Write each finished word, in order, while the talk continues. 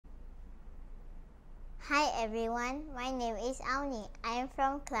Hi everyone, my name is Auni. I am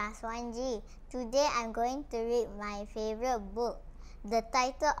from class 1G. Today I am going to read my favorite book. The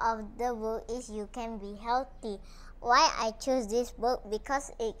title of the book is You Can Be Healthy. Why I choose this book?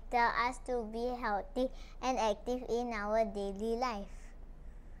 Because it tells us to be healthy and active in our daily life.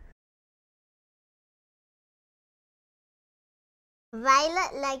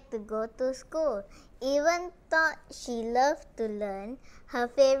 Violet liked to go to school. Even though she loved to learn, her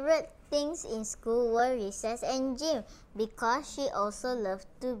favorite things in school were recess and gym because she also loved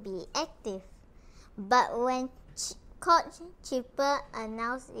to be active. But when Coach Chipper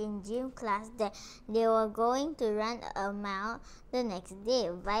announced in gym class that they were going to run a mile the next day,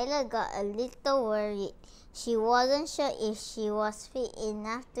 Violet got a little worried. She wasn't sure if she was fit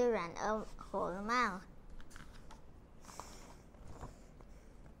enough to run a whole mile.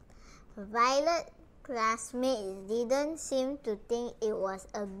 Violet's classmates didn't seem to think it was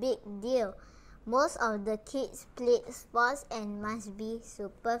a big deal. Most of the kids played sports and must be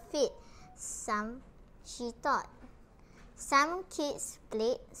super fit, she thought. Some kids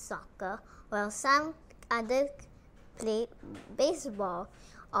played soccer, while some others played baseball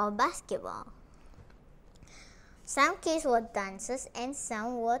or basketball. Some kids were dancers and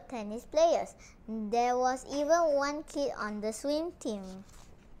some were tennis players. There was even one kid on the swim team.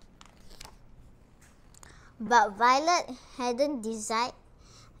 But Violet hadn't decided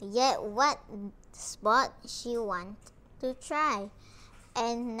yet what sport she wanted to try.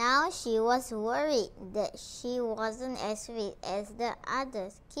 And now she was worried that she wasn't as fit as the other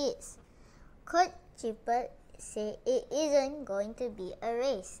kids. Coach Chipper said it isn't going to be a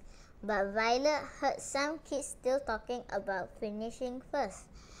race. But Violet heard some kids still talking about finishing first.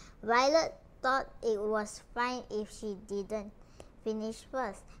 Violet thought it was fine if she didn't finish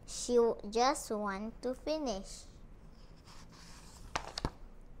first. She just wanted to finish.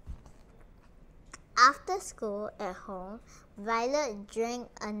 After school at home, Violet drank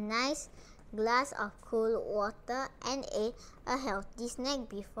a nice glass of cool water and ate a healthy snack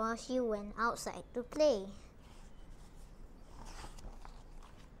before she went outside to play.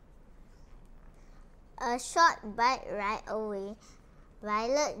 A short bike ride away,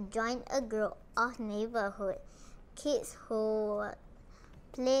 Violet joined a group of neighborhood kids who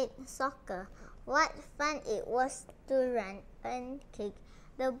played soccer. What fun it was to run and kick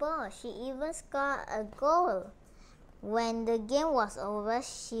the ball. She even scored a goal. When the game was over,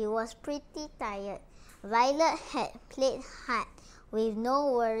 she was pretty tired. Violet had played hard with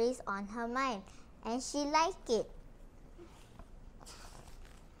no worries on her mind, and she liked it.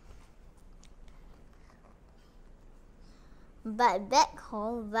 But back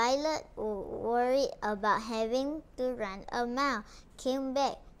home, Violet, worried about having to run a mile, came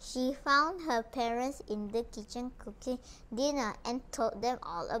back. She found her parents in the kitchen cooking dinner and told them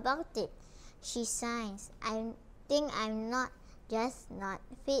all about it. She sighed. I think I'm not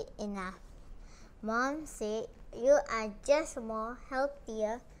fit enough. Mom said, you are just more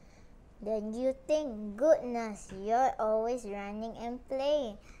healthier than you think. Goodness, you're always running and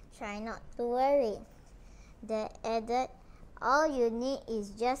playing. Try not to worry. They added, all you need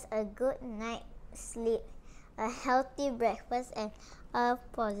is just a good night's sleep, a healthy breakfast, and a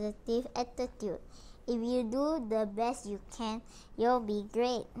positive attitude. If you do the best you can, you'll be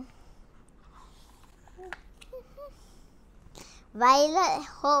great. Violet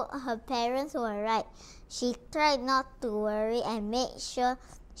hoped her parents were right. She tried not to worry and made sure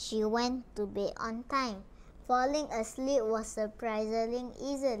she went to bed on time. Falling asleep was surprisingly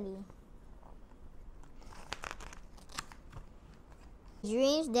easily.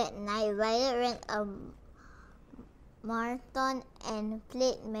 Dreams that night, Violet ran a marathon and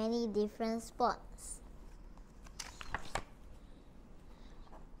played many different sports.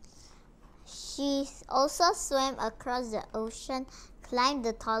 She also swam across the ocean, climbed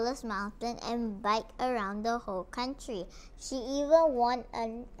the tallest mountain, and biked around the whole country. She even won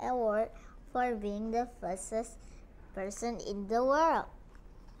an award for being the fastest person in the world.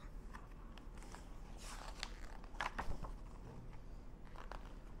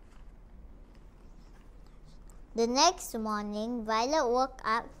 The next morning, Violet woke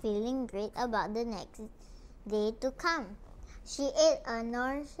up feeling great about the next day to come. She ate a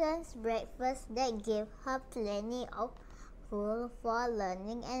nutritious breakfast that gave her plenty of fuel for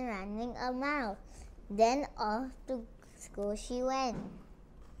learning and running a mile. Then off to school she went.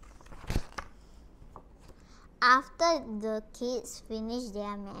 After the kids finished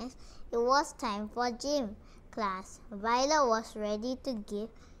their math, it was time for gym class. Violet was ready to give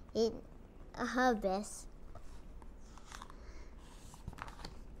it her best.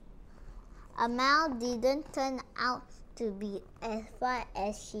 A mile didn't turn out to be as far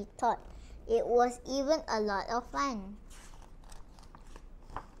as she thought. It was even a lot of fun.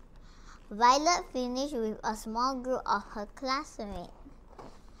 Violet finished with a small group of her classmates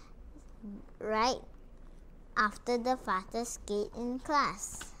right after the fastest skate in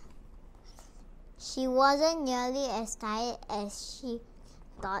class. She wasn't nearly as tired as she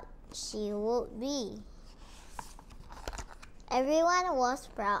thought she would be. Everyone was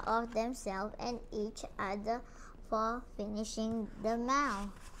proud of themselves and each other for finishing the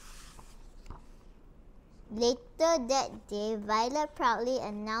mile. Later that day, Violet proudly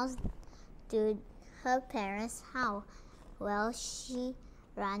announced to her parents how well she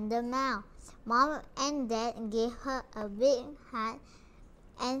ran the mile. Mom and Dad gave her a big hug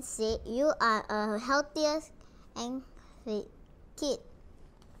and said, "You are a healthiest and fit kid."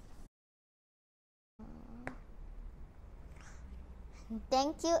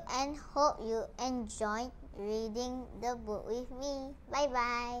 Thank you and hope you enjoyed reading the book with me. Bye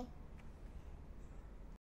bye.